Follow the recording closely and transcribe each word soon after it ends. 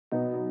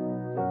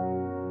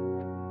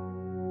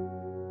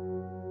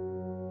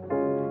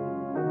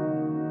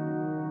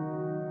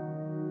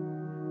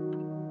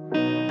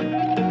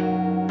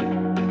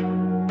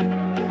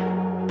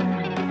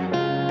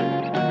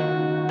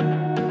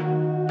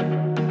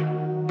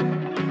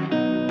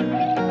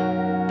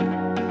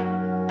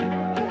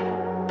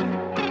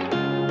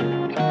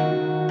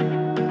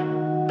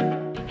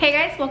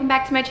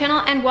back to my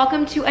channel and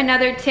welcome to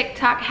another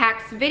TikTok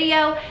hacks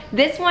video.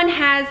 This one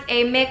has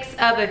a mix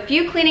of a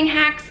few cleaning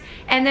hacks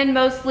and then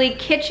mostly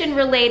kitchen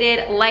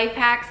related life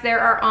hacks. There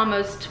are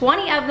almost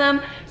 20 of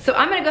them, so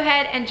I'm gonna go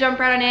ahead and jump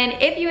right on in.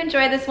 If you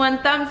enjoy this one,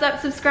 thumbs up,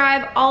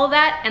 subscribe, all of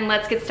that, and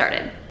let's get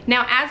started.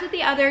 Now, as with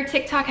the other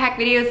TikTok hack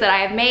videos that I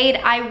have made,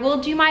 I will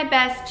do my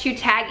best to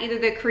tag either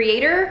the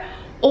creator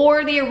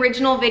or the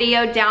original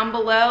video down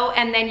below,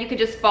 and then you could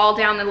just fall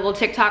down the little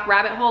TikTok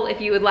rabbit hole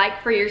if you would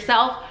like for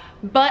yourself,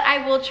 but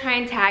I will try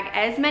and tag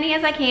as many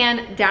as I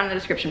can down in the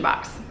description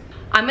box.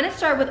 I'm gonna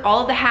start with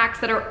all of the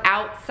hacks that are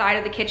outside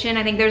of the kitchen.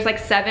 I think there's like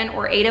 7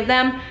 or 8 of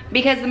them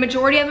because the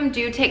majority of them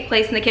do take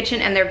place in the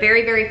kitchen and they're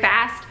very, very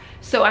fast.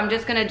 So I'm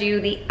just gonna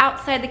do the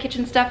outside the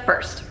kitchen stuff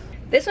first.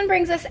 This one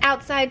brings us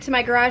outside to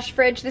my garage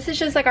fridge. This is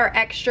just like our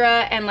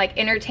extra and like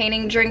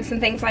entertaining drinks and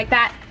things like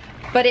that.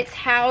 But it's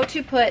how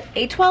to put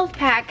a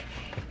 12-pack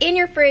in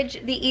your fridge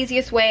the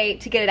easiest way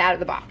to get it out of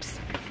the box.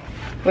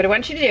 What I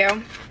want you to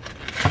do,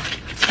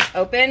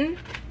 open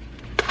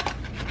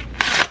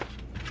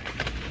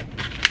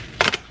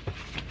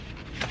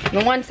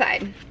the one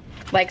side,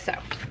 like so,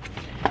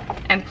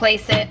 and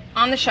place it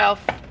on the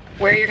shelf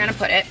where you're gonna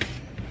put it,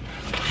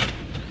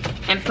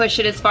 and push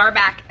it as far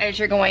back as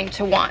you're going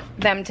to want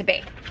them to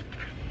be.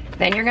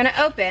 Then you're gonna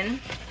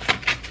open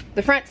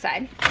the front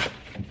side,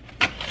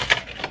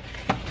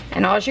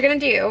 and all you're gonna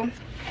do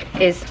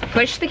is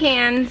push the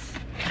cans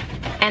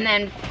and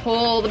then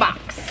pull the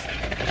box.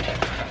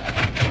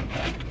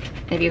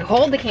 And if you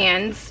hold the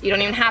cans, you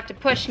don't even have to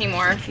push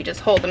anymore. You just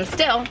hold them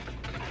still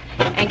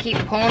and keep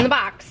pulling the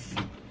box,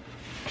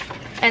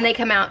 and they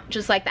come out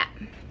just like that.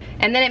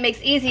 And then it makes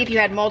easy if you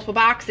had multiple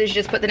boxes, you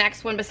just put the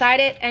next one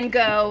beside it and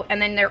go,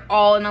 and then they're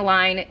all in a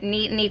line,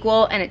 neat and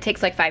equal, and it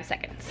takes like 5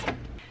 seconds.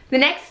 The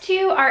next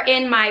 2 are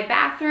in my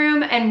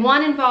bathroom, and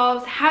one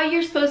involves how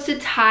you're supposed to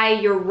tie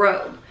your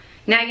robe.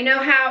 Now, you know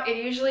how it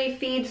usually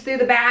feeds through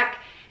the back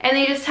and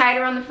then you just tie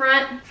it around the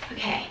front?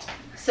 Okay,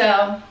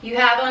 so you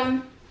have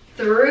them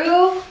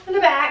through the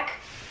back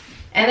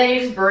and then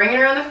you just bring it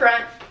around the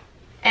front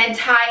and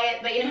tie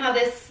it, but you know how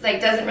this like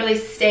doesn't really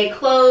stay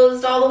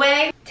closed all the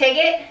way? Take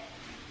it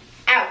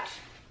out,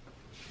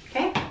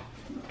 okay?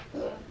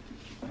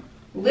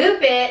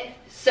 Loop it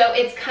so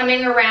it's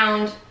coming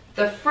around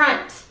the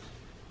front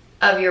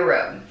of your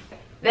robe.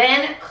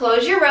 Then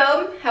close your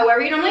robe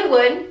however you normally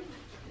would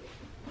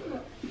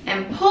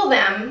and pull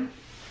them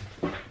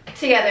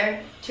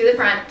together to the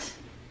front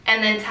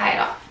and then tie it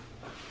off.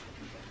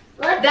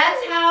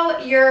 That's how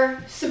you're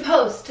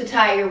supposed to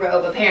tie your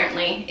robe,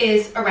 apparently,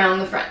 is around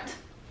the front.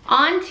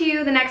 On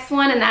to the next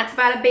one, and that's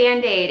about a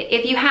Band-Aid.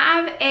 If you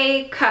have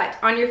a cut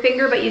on your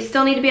finger but you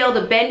still need to be able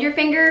to bend your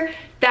finger,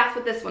 that's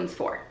what this one's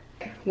for.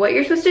 What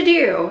you're supposed to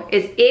do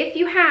is if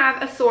you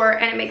have a sore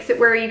and it makes it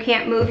where you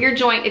can't move your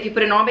joint if you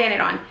put a normal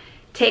Band-Aid on,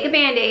 take a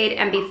Band-Aid,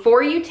 and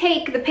before you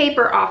take the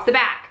paper off the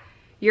back,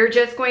 you're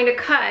just going to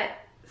cut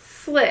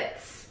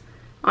slits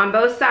on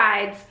both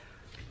sides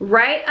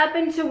right up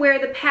into where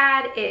the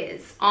pad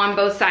is on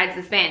both sides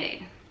of this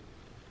Band-Aid.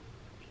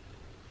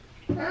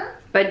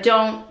 But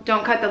don't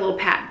cut the little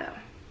pad though.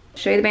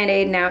 Show you the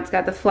Band-Aid. Now it's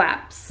got the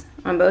flaps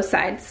on both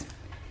sides.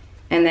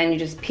 And then you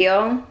just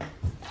peel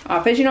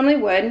off as you normally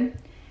would.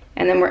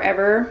 And then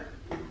wherever,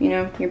 you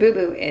know, your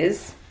boo-boo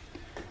is,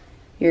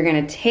 you're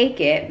gonna take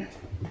it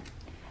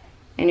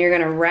and you're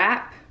gonna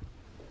wrap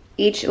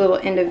each little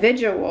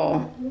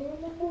individual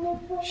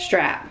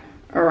strap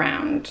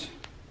around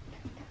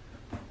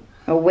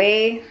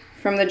away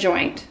from the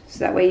joint, so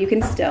that way you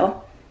can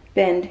still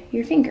bend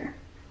your finger,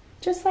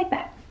 just like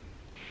that.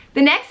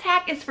 The next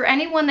hack is for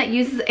anyone that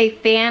uses a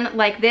fan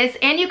like this,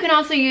 and you can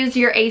also use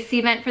your AC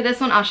vent for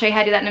this one. I'll show you how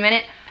to do that in a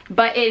minute,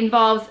 but it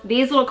involves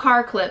these little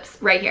car clips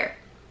right here.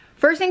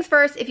 First things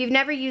first, if you've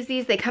never used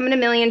these, they come in a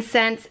million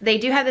cents. They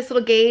do have this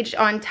little gauge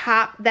on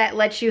top that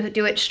lets you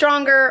do it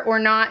stronger or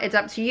not. It's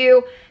up to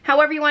you,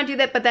 however you want to do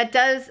that, but that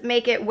does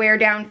make it wear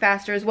down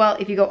faster as well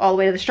if you go all the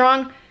way to the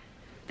strong.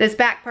 This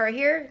back part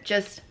here,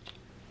 just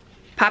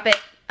pop it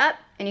up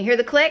and you hear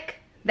the click.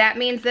 That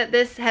means that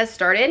this has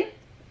started.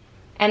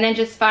 And then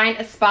just find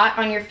a spot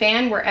on your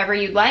fan wherever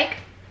you'd like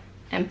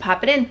and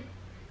pop it in.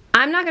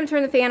 I'm not gonna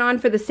turn the fan on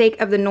for the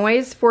sake of the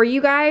noise for you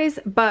guys,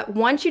 but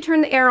once you turn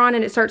the air on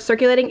and it starts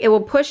circulating, it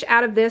will push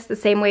out of this the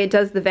same way it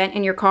does the vent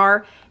in your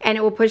car, and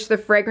it will push the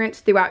fragrance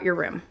throughout your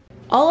room.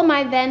 All of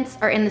my vents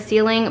are in the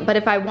ceiling, but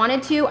if I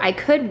wanted to, I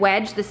could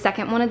wedge the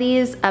second one of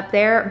these up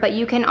there, but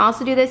you can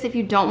also do this if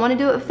you don't wanna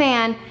do it with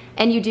fan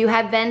and you do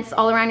have vents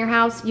all around your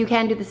house. You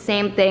can do the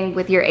same thing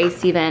with your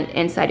AC vent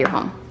inside your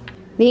home.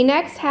 The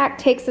next hack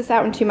takes us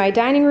out into my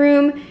dining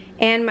room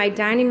and my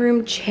dining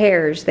room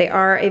chairs. They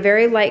are a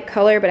very light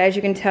color, but as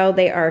you can tell,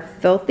 they are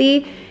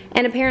filthy.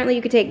 And apparently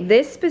you could take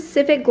this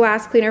specific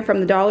glass cleaner from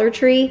the Dollar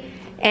Tree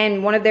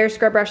and one of their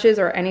scrub brushes,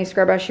 or any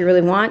scrub brush you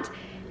really want,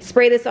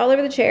 spray this all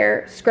over the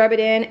chair, scrub it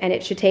in, and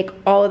it should take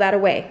all of that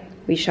away.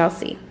 We shall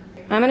see.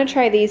 I'm gonna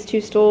try these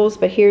 2 stools,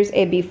 but here's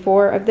a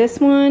before of this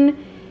one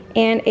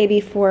and a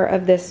before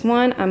of this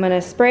one. I'm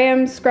gonna spray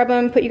them, scrub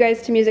them, put you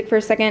guys to music for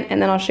a second,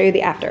 and then I'll show you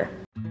the after.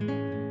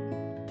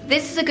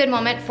 This is a good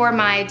moment for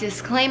my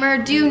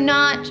disclaimer. Do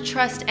not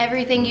trust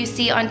everything you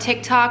see on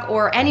TikTok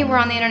or anywhere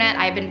on the internet.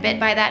 I've been bit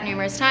by that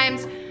numerous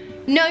times.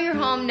 Know your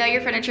home, know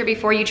your furniture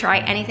before you try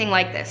anything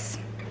like this.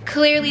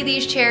 Clearly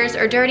these chairs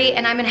are dirty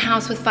and I'm in a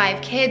house with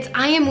 5 kids.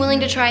 I am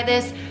willing to try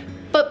this,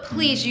 but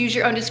please use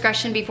your own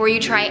discretion before you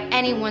try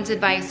anyone's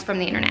advice from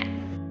the internet.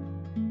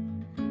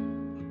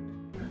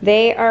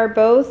 They are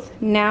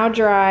both now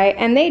dry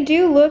and they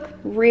do look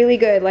really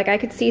good. Like I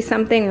could see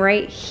something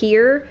right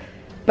here,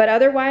 but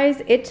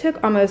otherwise it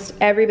took almost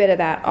every bit of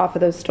that off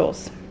of those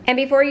stools. And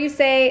before you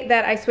say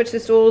that I switched the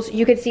stools,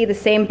 you could see the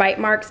same bite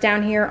marks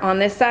down here on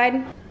this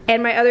side.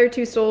 And my other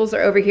 2 stools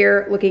are over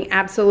here looking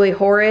absolutely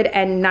horrid,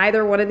 and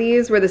neither one of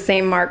these were the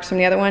same marks from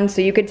the other one,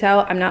 so you could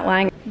tell I'm not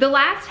lying. The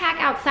last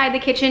hack outside the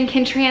kitchen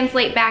can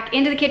translate back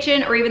into the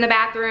kitchen or even the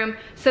bathroom,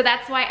 so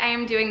that's why I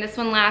am doing this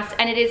one last,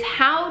 and it is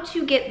how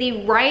to get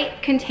the right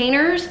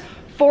containers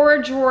for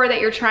a drawer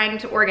that you're trying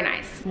to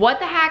organize. What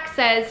the hack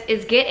says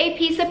is get a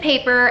piece of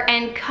paper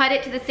and cut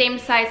it to the same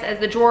size as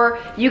the drawer.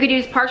 You could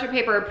use parchment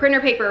paper,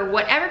 printer paper,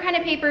 whatever kind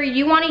of paper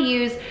you want to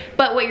use,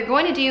 but what you're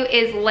going to do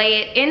is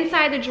lay it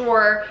inside the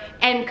drawer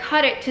and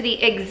cut it to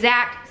the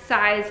exact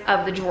size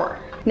of the drawer.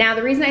 Now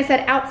the reason I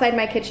said outside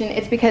my kitchen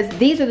is because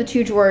these are the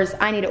 2 drawers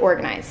I need to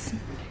organize.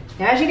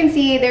 Now as you can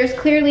see, there's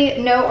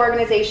clearly no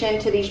organization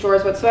to these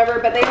drawers whatsoever,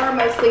 but they are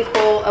mostly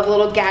full of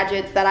little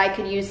gadgets that I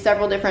could use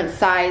several different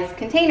size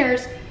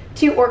containers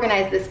to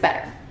organize this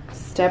better.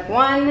 Step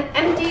 1,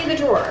 empty the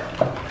drawer.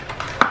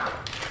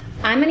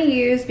 I'm gonna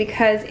use,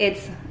 because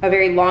it's a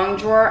very long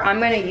drawer, I'm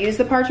gonna use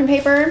the parchment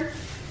paper,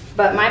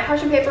 but my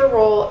parchment paper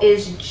roll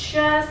is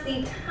just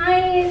the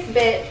tiniest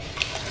bit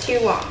too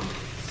long.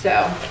 So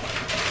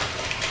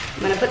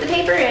I'm gonna put the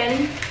paper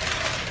in,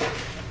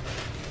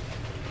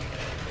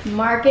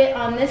 mark it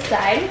on this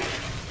side,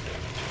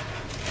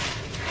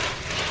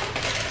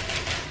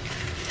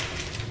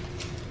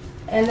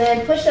 and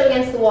then push it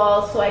against the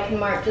wall so I can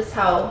mark just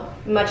how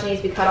much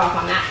needs to be cut off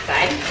on that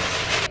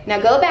side. Now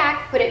go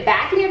back, put it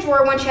back in your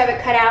drawer once you have it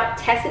cut out,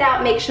 test it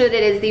out, make sure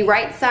that it is the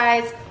right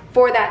size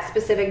for that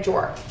specific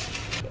drawer.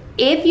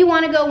 If you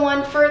want to go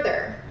one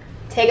further,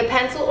 take a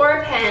pencil or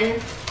a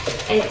pen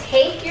and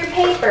take your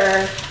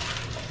paper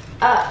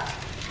up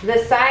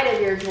the side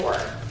of your drawer,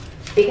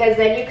 because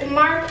then you can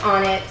mark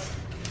on it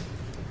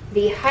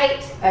the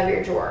height of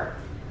your drawer.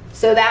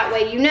 So that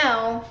way you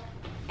know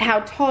how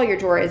tall your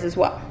drawer is as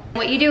well.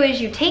 What you do is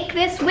you take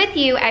this with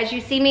you, as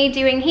you see me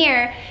doing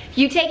here.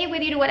 You take it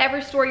with you to whatever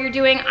store you're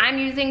doing. I'm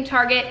using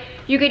Target.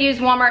 You could use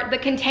Walmart. The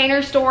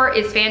Container Store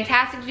is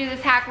fantastic to do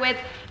this hack with,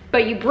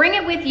 but you bring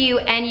it with you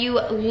and you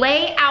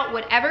lay out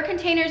whatever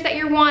containers that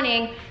you're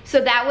wanting,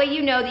 so that way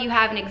you know that you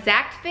have an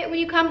exact fit when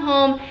you come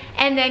home,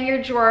 and then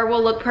your drawer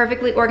will look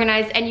perfectly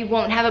organized and you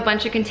won't have a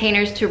bunch of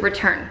containers to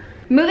return.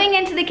 Moving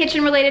into the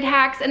kitchen related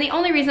hacks, and the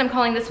only reason I'm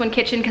calling this one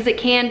kitchen, because it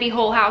can be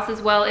whole house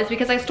as well, is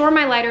because I store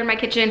my lighter in my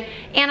kitchen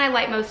and I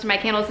light most of my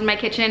candles in my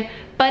kitchen,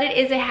 but it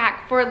is a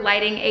hack for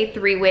lighting a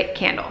 3-wick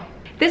candle.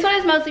 This one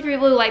is mostly for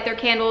people who light their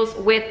candles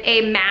with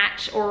a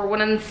match or one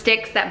of the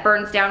sticks that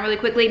burns down really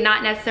quickly,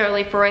 not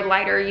necessarily for a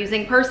lighter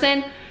using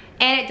person.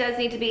 And it does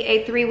need to be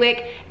a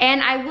 3-wick.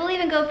 And I will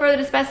even go further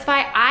to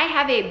specify, I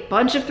have a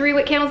bunch of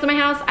 3-wick candles in my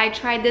house. I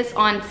tried this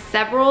on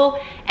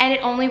several and it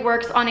only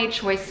works on a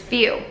choice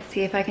few. Let's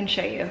see if I can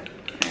show you.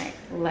 All right,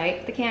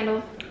 light the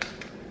candle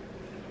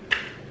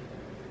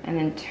and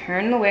then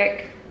turn the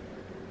wick.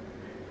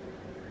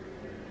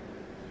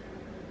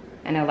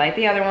 And I'll light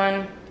the other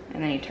one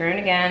and then you turn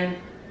it again.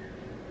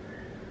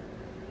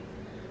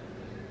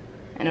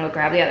 And it'll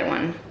grab the other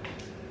one.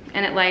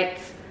 And it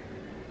lights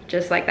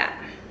just like that.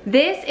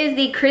 This is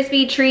the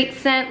Crispy Treat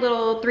scent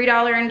little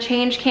 $3 and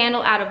change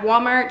candle out of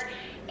Walmart,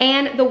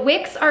 and the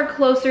wicks are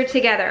closer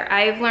together.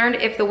 I've learned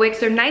if the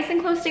wicks are nice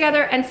and close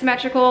together and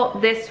symmetrical,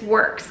 this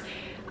works.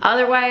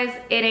 Otherwise,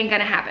 it ain't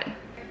gonna happen.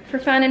 For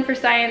fun and for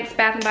science,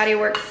 Bath and Body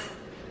Works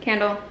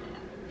candle.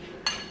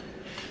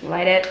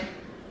 Light it.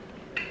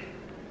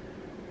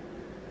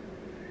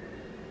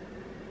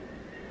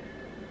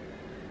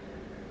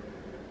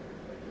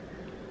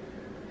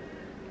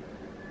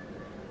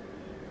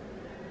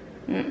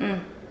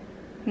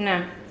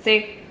 No,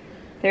 see,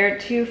 they're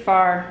too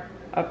far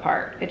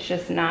apart. It's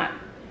just not,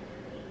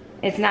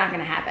 it's not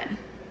gonna happen.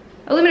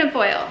 Aluminum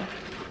foil.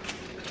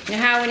 You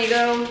know how when you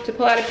go to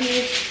pull out a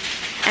piece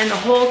and the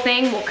whole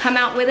thing will come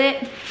out with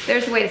it?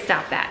 There's a way to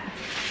stop that.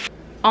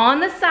 On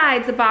the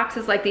sides of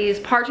boxes like these,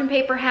 parchment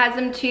paper has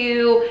them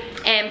too,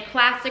 and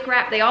plastic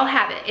wrap, they all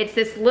have it. It's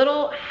this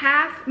little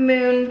half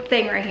moon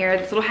thing right here,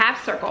 this little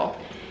half circle.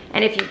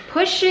 And if you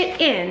push it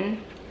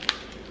in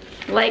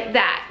like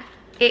that,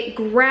 it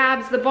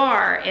grabs the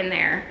bar in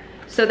there,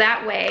 so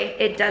that way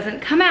it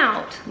doesn't come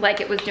out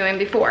like it was doing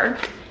before.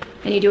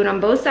 And you do it on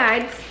both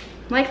sides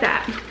like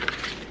that,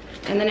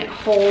 and then it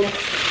holds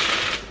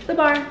the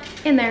bar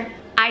in there.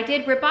 I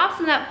did rip off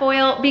some of that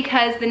foil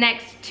because the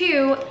next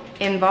 2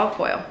 involve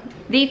foil.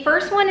 The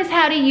first one is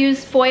how to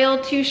use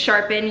foil to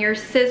sharpen your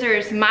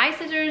scissors. My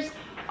scissors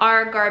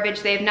are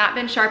garbage. They have not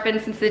been sharpened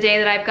since the day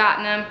that I've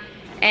gotten them,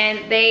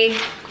 and they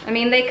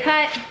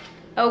cut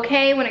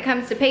okay when it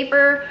comes to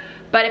paper,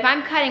 but if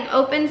I'm cutting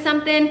open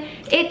something,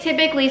 it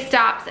typically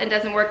stops and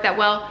doesn't work that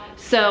well,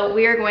 so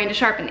we are going to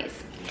sharpen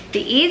these.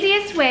 The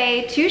easiest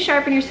way to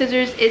sharpen your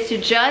scissors is to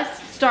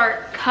just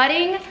start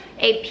cutting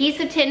a piece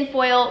of tin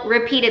foil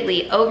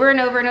repeatedly over and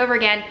over and over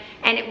again,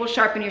 and it will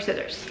sharpen your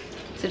scissors.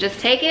 So just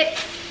take it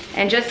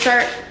and just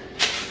start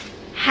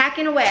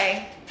hacking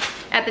away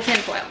at the tin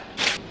foil.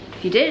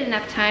 If you did it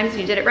enough times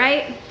and you did it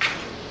right,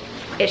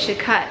 it should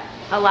cut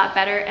a lot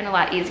better and a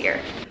lot easier.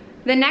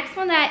 The next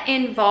one that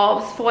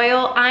involves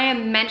foil, I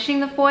am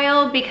mentioning the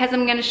foil because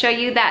I'm gonna show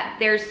you that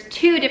there's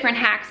two different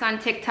hacks on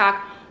TikTok,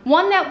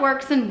 one that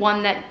works and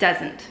one that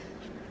doesn't.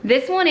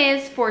 This one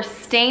is for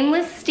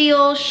stainless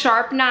steel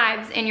sharp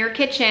knives in your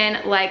kitchen,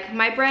 like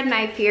my bread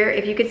knife here.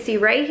 If you could see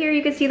right here,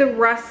 you can see the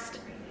rust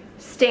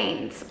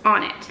stains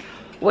on it.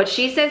 What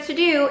she says to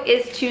do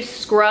is to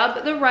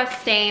scrub the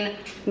rust stain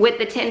with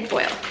the tin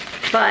foil,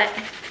 but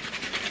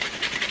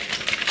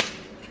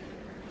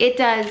it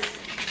does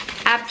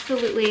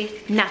absolutely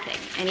nothing.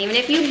 And even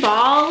if you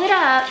ball it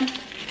up,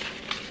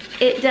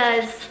 it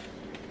does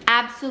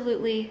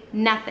absolutely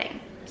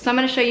nothing. So I'm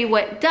gonna show you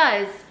what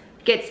does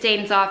get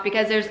stains off,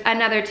 because there's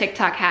another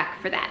TikTok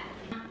hack for that.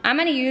 I'm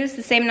gonna use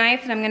the same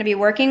knife that I'm gonna be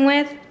working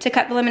with to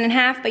cut the lemon in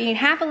half, but you need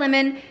half a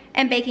lemon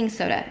and baking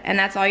soda, and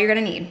that's all you're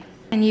gonna need.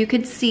 And you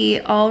could see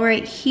all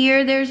right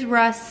here, there's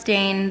rust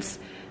stains.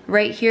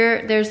 Right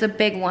here, there's a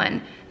big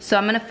one. So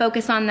I'm gonna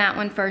focus on that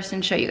one first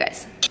and show you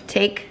guys.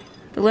 Take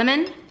the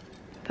lemon,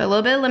 put a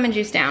little bit of lemon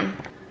juice down,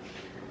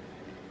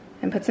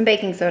 and put some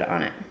baking soda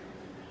on it.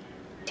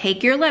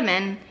 Take your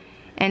lemon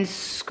and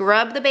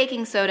scrub the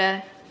baking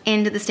soda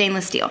into the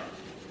stainless steel.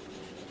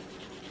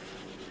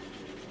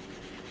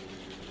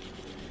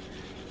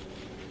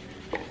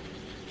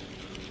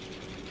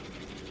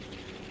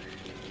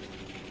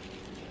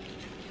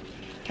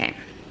 Okay.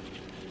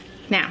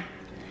 Now,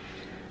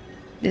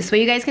 this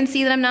way you guys can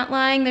see that I'm not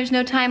lying. There's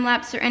no time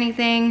lapse or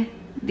anything.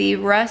 The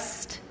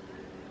rust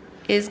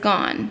is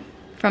gone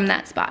from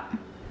that spot.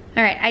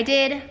 All right, I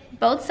did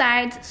both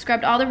sides,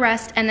 scrubbed all the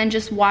rust, and then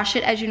just wash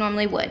it as you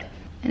normally would.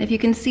 And if you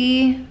can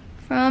see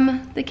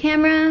from the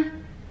camera,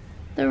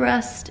 the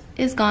rust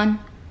is gone.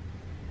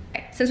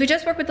 Okay, since we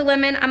just worked with the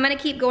lemon, I'm gonna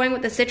keep going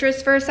with the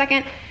citrus for a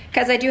second,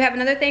 because I do have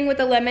another thing with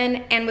the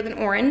lemon and with an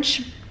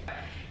orange.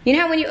 You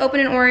know how when you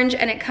open an orange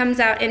and it comes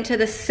out into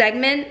the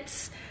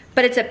segments,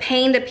 but it's a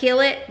pain to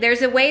peel it?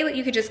 There's a way that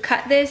you could just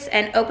cut this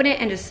and open it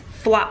and just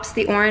flops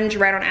the orange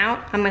right on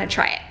out. I'm gonna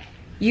try it.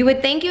 You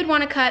would think you'd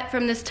wanna cut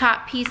from this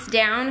top piece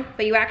down,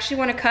 but you actually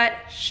wanna cut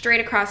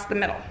straight across the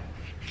middle.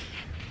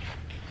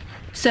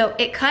 So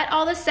it cut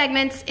all the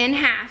segments in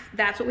half.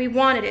 That's what we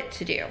wanted it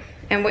to do.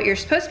 And what you're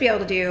supposed to be able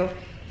to do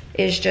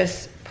is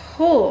just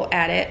pull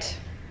at it,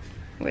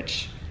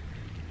 which,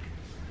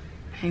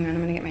 hang on,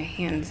 I'm gonna get my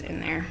hands in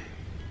there.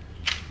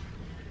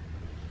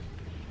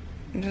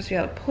 I'm supposed to be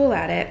able to pull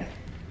at it,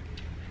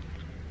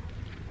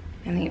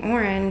 and the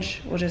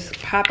orange will just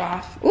pop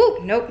off. Ooh,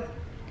 nope.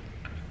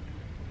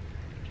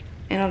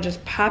 And it'll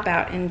just pop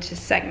out into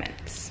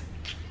segments.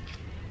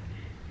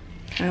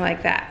 Kind of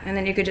like that. And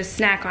then you could just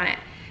snack on it.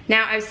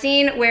 Now I've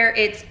seen where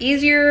it's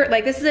easier,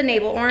 like this is a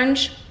navel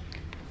orange.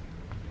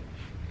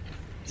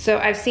 So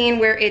I've seen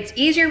where it's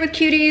easier with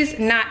cuties,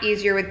 not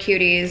easier with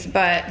cuties,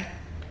 but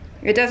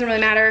it doesn't really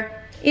matter.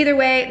 Either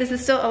way, this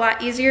is still a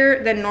lot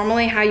easier than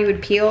normally how you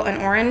would peel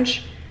an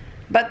orange.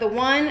 But the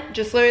one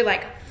just literally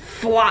like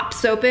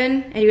flops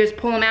open and you just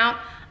pull them out.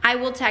 I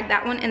will tag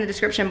that one in the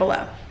description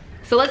below.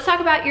 So let's talk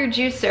about your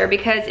juicer,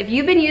 because if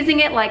you've been using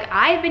it like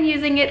I've been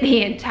using it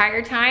the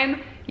entire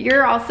time,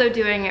 you're also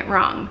doing it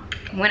wrong.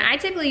 When I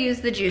typically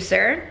use the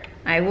juicer,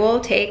 I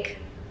will take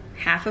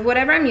half of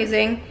whatever I'm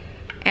using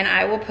and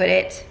I will put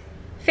it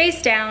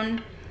face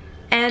down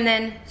and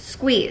then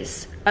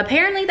squeeze.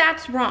 Apparently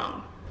that's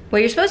wrong. What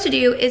you're supposed to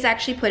do is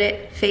actually put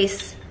it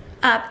face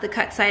up, the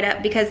cut side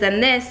up, because then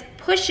this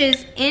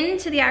pushes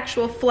into the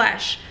actual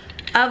flesh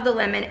of the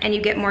lemon and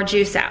you get more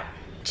juice out.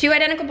 2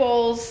 identical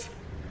bowls,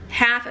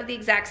 half of the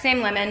exact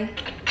same lemon.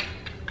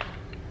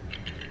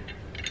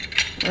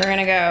 We're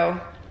gonna go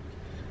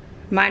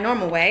my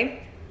normal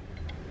way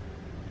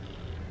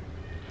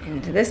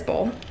into this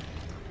bowl.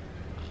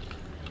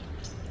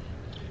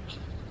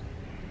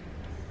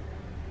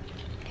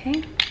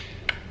 Okay.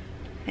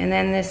 And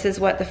then this is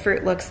what the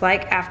fruit looks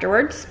like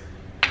afterwards.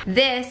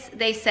 This,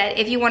 they said,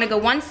 if you want to go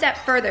one step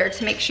further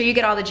to make sure you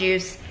get all the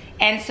juice,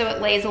 and so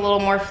it lays a little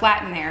more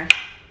flat in there,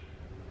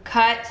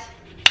 cut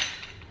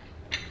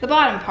the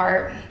bottom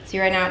part. See,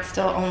 right now it's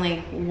still only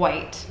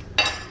white,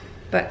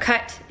 but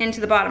cut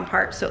into the bottom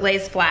part so it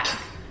lays flat.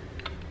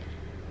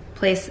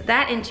 Place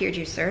that into your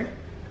juicer,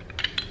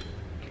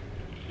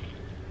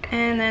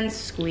 and then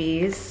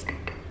squeeze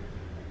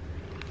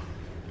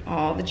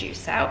all the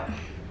juice out.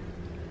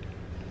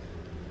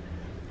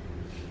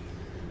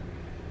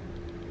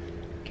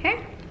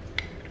 Okay.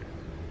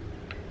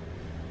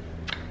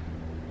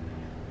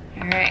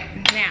 All right,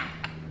 now,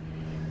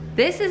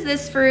 this is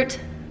this fruit,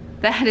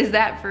 that is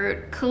that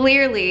fruit.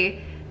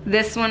 Clearly,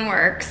 this one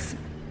works.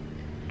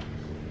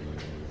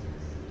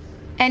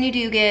 and you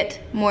do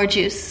get more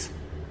juice.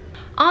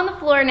 On the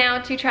floor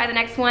now to try the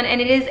next one,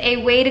 and it is a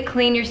way to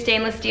clean your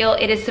stainless steel.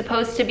 It is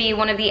supposed to be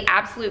one of the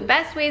absolute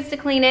best ways to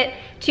clean it,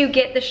 to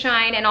get the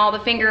shine and all the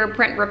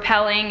fingerprint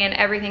repelling and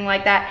everything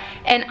like that.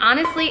 And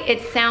honestly,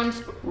 it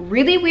sounds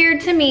really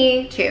weird to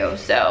me too.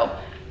 So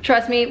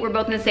trust me, we're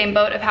both in the same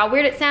boat of how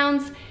weird it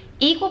sounds.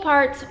 Equal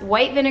parts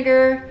white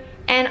vinegar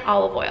and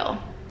olive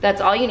oil.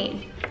 That's all you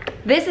need.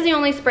 This is the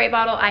only spray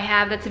bottle I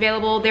have that's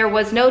available. There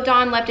was no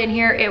Dawn left in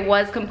here. It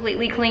was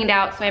completely cleaned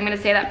out. So I'm gonna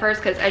say that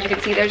first, because as you can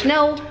see, there's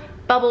no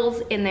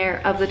bubbles in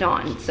there of the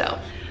Dawn. So,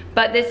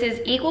 but this is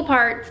equal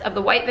parts of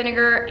the white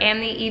vinegar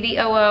and the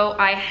EVOO.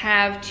 I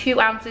have 2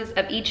 ounces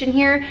of each in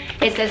here.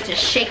 It says to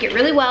shake it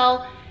really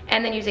well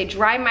and then use a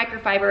dry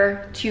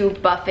microfiber to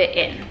buff it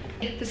in.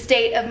 The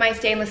state of my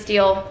stainless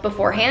steel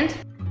beforehand.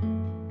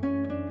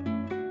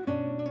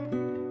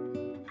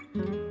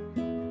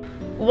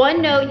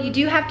 One note, you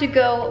do have to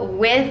go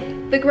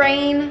with the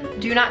grain.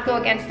 Do not go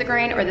against the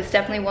grain or this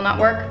definitely will not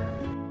work.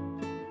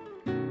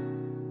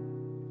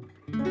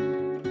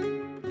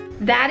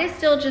 That is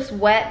still just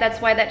wet,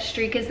 that's why that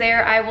streak is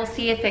there. I will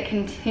see if it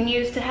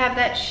continues to have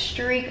that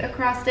streak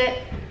across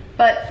it,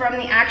 but from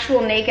the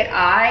actual naked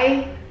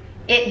eye,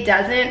 it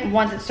doesn't.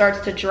 Once it starts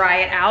to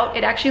dry it out,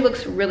 it actually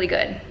looks really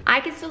good. I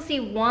can still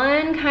see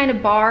one kind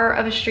of bar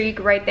of a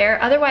streak right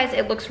there. Otherwise,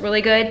 it looks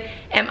really good.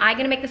 Am I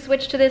gonna make the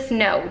switch to this?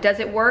 No.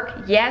 Does it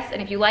work? Yes,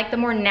 and if you like the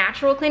more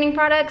natural cleaning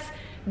products,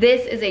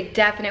 this is a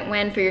definite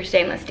win for your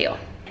stainless steel.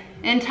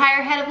 An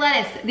entire head of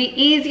lettuce, the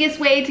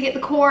easiest way to get the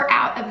core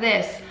out of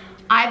this.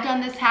 I've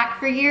done this hack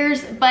for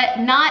years, but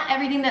not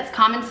everything that's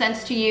common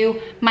sense to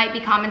you might be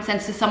common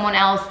sense to someone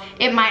else.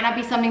 It might not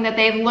be something that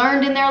they've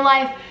learned in their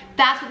life.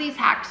 That's what these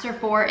hacks are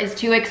for, is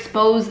to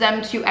expose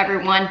them to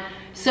everyone.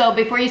 So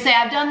before you say,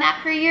 I've done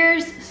that for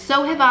years,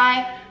 so have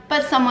I,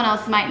 but someone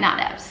else might not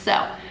have.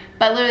 So,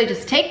 but literally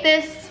just take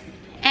this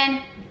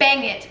and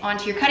bang it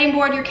onto your cutting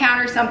board, your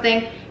counter,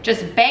 something.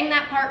 Just bang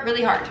that part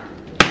really hard.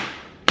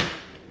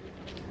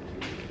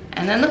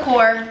 And then the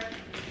core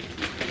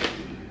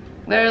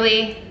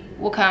literally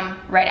will come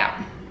right out.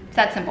 It's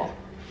that simple.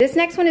 This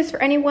next one is for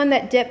anyone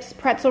that dips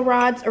pretzel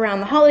rods around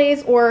the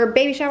holidays or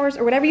baby showers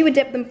or whatever you would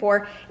dip them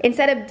for.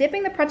 Instead of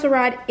dipping the pretzel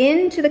rod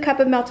into the cup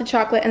of melted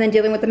chocolate and then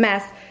dealing with the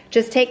mess,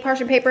 just take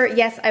parchment paper.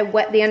 Yes, I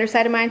wet the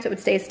underside of mine so it would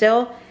stay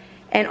still.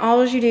 And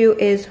all you do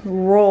is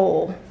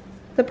roll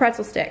the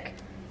pretzel stick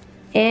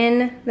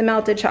in the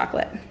melted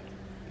chocolate.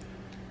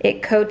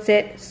 It coats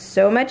it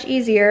so much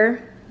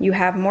easier. You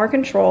have more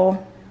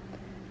control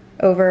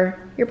over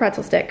your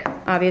pretzel stick.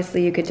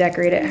 Obviously you could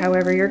decorate it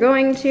however you're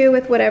going to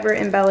with whatever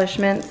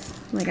embellishments.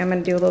 Like I'm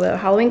gonna do a little bit of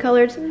Halloween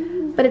colors,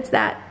 but it's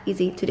that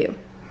easy to do.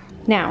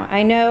 Now,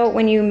 I know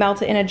when you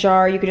melt it in a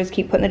jar, you could just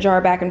keep putting the jar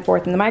back and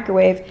forth in the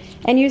microwave,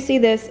 and you see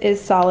this is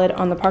solid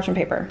on the parchment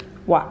paper.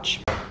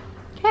 Watch.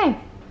 Okay,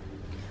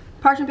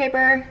 parchment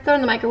paper, throw it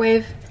in the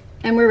microwave,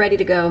 and we're ready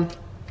to go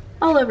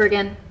all over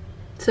again.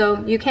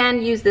 So you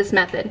can use this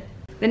method.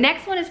 The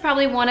next one is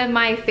probably one of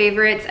my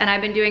favorites, and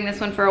I've been doing this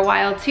one for a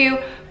while too,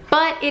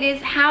 but it is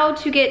how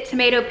to get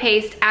tomato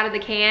paste out of the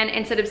can.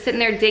 Instead of sitting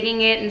there digging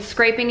it and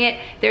scraping it,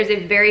 there's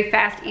a very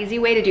fast, easy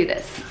way to do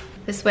this.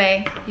 This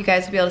way, you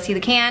guys will be able to see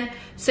the can.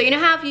 So you know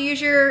how if you use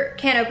your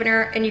can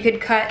opener and you could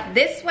cut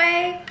this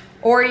way,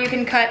 or you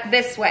can cut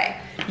this way.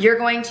 You're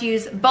going to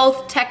use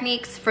both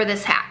techniques for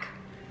this hack.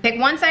 Pick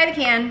one side of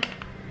the can,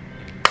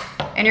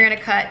 and you're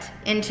gonna cut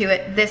into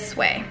it this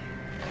way.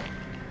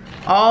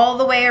 All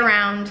the way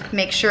around,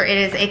 make sure it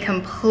is a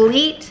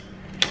complete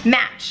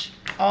match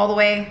all the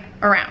way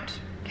around,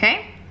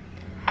 okay?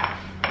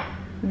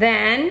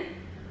 Then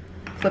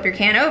flip your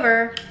can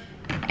over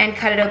and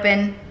cut it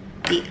open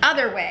the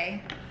other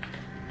way,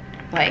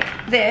 like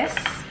this,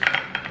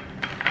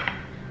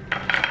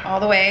 all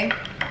the way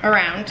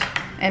around,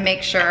 and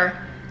make sure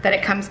that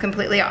it comes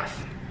completely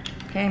off,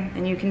 okay?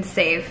 And you can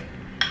save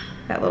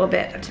that little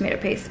bit of tomato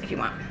paste if you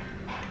want.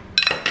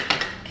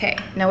 Okay,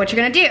 now what you're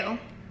gonna do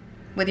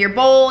with your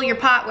bowl, your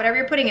pot, whatever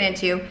you're putting it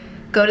into,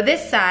 go to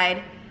this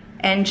side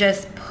and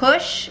just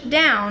push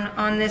down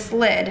on this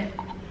lid,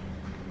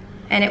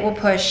 and it will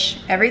push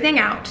everything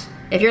out.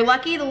 If you're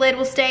lucky, the lid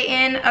will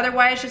stay in,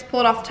 otherwise just pull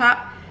it off the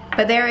top.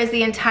 But there is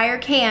the entire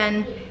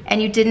can,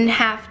 and you didn't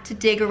have to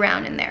dig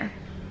around in there.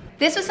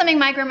 This was something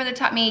my grandmother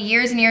taught me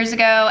years and years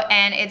ago,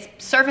 and it's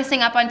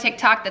surfacing up on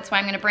TikTok, that's why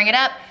I'm gonna bring it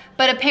up.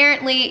 But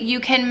apparently you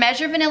can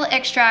measure vanilla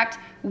extract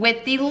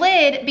with the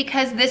lid,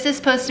 because this is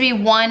supposed to be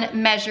 1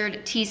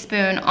 measured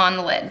teaspoon on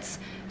the lids.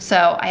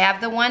 So I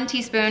have the 1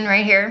 teaspoon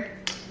right here.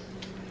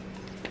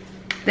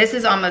 This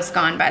is almost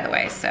gone, by the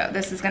way, so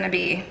this is gonna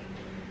be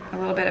a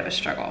little bit of a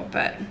struggle,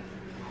 but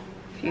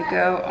if you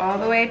go all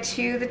the way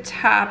to the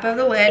top of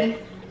the lid,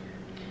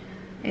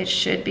 it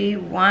should be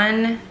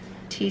 1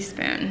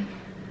 teaspoon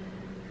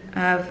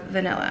of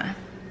vanilla.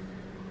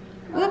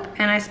 Whoop,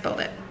 and I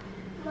spilled it.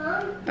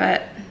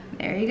 But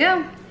there you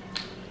go,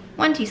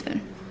 1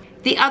 teaspoon.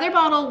 The other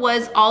bottle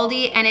was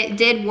Aldi, and it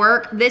did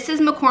work. This is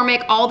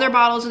McCormick. All their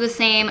bottles are the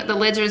same. The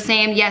lids are the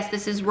same. Yes,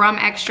 this is rum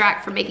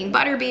extract for making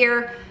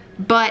butterbeer,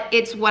 but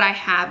it's what I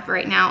have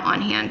right now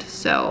on hand.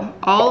 So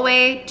all the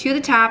way to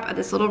the top of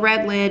this little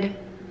red lid,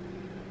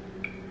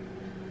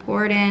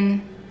 pour it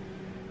in,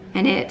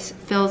 and it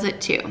fills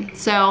it too.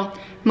 So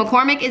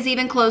McCormick is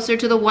even closer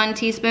to the 1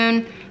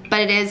 teaspoon,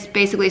 but it is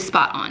basically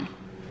spot on.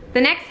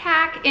 The next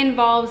hack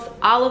involves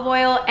olive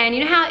oil, and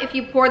you know how if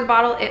you pour the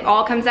bottle, it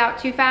all comes out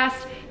too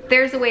fast?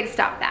 There's a way to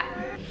stop that.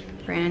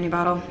 Brand new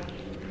bottle.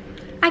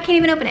 I can't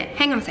even open it.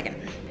 Hang on a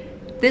second.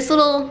 This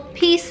little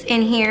piece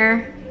in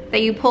here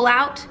that you pull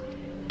out,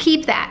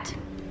 keep that.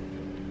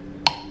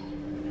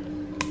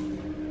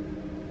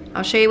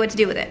 I'll show you what to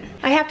do with it.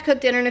 I have to cook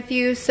dinner in a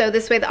few, so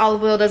this way the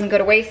olive oil doesn't go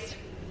to waste.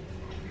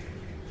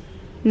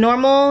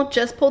 Normal,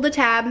 just pull the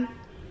tab.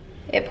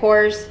 It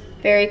pours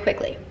very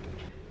quickly.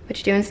 What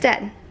you do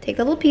instead, take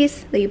the little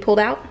piece that you pulled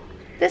out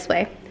this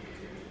way,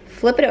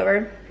 flip it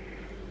over,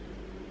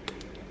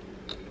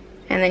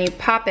 and then you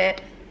pop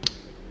it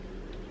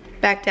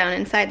back down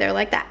inside there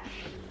like that.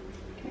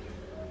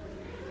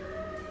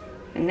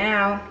 And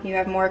now you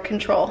have more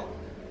control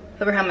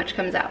over how much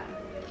comes out.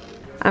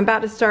 I'm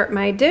about to start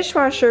my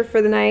dishwasher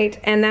for the night,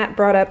 and that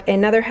brought up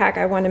another hack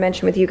I want to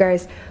mention with you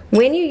guys.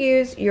 When you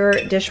use your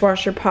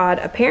dishwasher pod,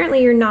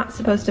 apparently you're not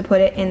supposed to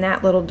put it in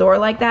that little door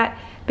like that,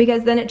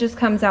 because then it just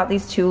comes out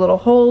these 2 little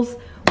holes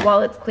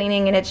while it's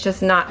cleaning, and it's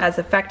just not as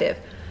effective.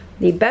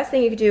 The best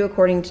thing you could do,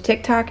 according to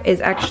TikTok, is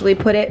actually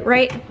put it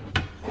right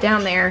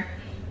down there.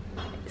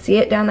 See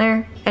it down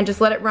there? And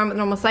just let it run with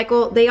normal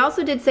cycle. They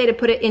also did say to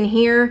put it in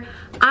here.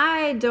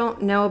 I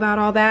don't know about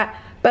all that,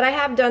 but I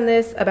have done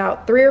this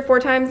about 3 or 4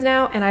 times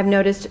now, and I've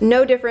noticed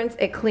no difference.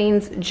 It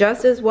cleans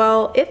just as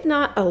well, if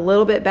not a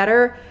little bit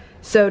better.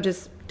 So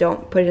just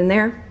don't put it in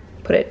there,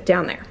 put it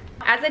down there.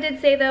 As I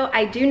did say though,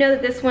 I do know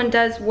that this one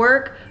does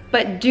work,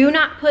 but do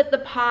not put the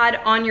pod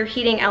on your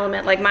heating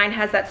element like mine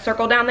has that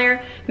circle down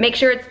there. Make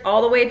sure it's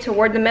all the way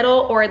toward the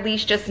middle, or at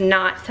least just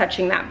not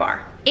touching that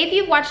bar. If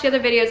you've watched the other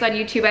videos on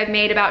YouTube I've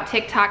made about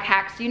TikTok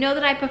hacks, you know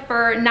that I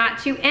prefer not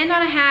to end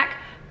on a hack,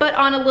 but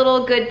on a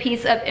little good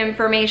piece of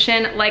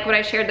information, like what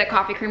I shared that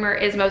coffee creamer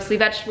is mostly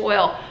vegetable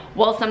oil.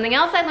 Well, something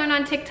else I learned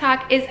on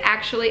TikTok is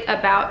actually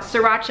about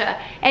sriracha.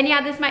 And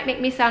yeah, this might make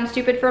me sound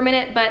stupid for a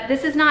minute, but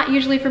this is not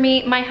usually for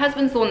me. My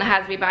husband's the one that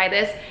has me buy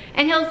this,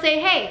 and he'll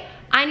say, hey,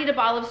 I need a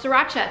bottle of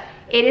sriracha.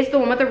 It is the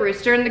one with the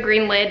rooster and the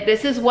green lid.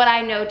 This is what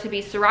I know to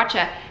be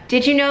sriracha.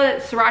 Did you know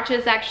that sriracha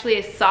is actually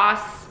a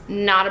sauce,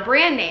 not a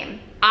brand name?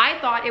 I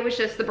thought it was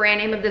just the brand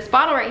name of this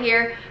bottle right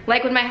here.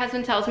 Like when my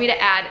husband tells me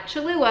to add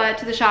Cholula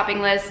to the shopping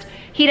list,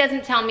 he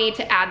doesn't tell me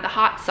to add the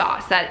hot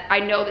sauce that I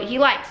know that he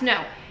likes.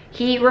 No,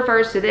 he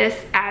refers to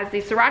this as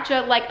the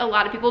sriracha like a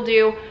lot of people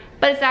do,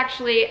 but it's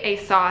actually a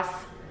sauce,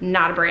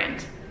 not a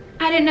brand.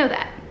 I didn't know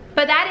that.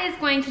 But that is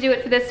going to do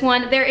it for this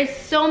one. There is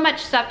so much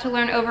stuff to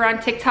learn over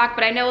on TikTok,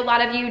 but I know a lot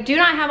of you do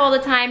not have all the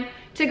time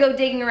to go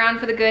digging around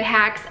for the good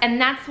hacks, and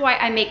that's why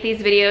I make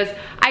these videos.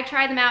 I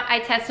try them out, I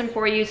test them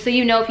for you, so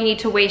you know if you need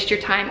to waste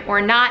your time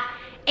or not.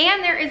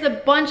 And there is a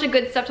bunch of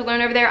good stuff to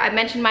learn over there. I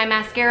mentioned my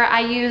mascara I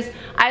use.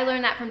 I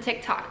learned that from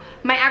TikTok.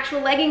 My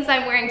actual leggings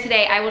I'm wearing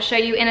today, I will show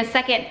you in a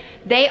second.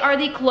 They are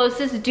the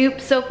closest dupe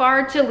so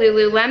far to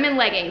Lululemon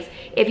leggings.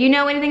 If you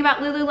know anything about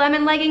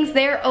Lululemon leggings,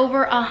 they're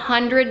over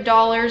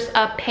 $100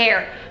 a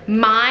pair.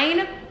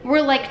 Mine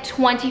were like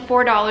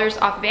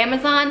 $24 off of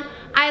Amazon.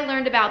 I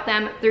learned about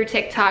them through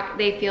TikTok.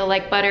 They feel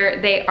like butter.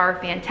 They are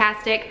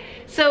fantastic.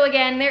 So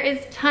again, there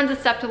is tons of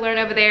stuff to learn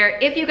over there.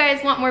 If you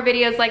guys want more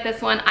videos like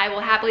this one, I will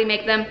happily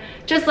make them.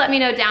 Just let me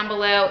know down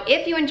below.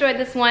 If you enjoyed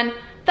this one,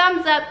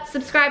 thumbs up,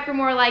 subscribe for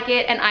more like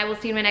it, and I will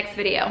see you in my next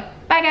video.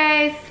 Bye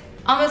guys.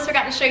 Almost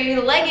forgot to show you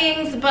the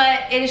leggings,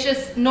 but it is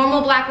just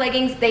normal black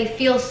leggings. They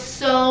feel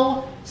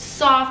so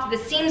soft. The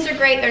seams are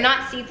great. They're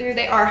not see-through.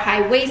 They are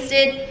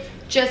high-waisted.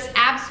 Just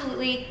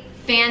absolutely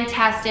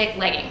fantastic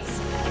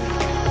leggings.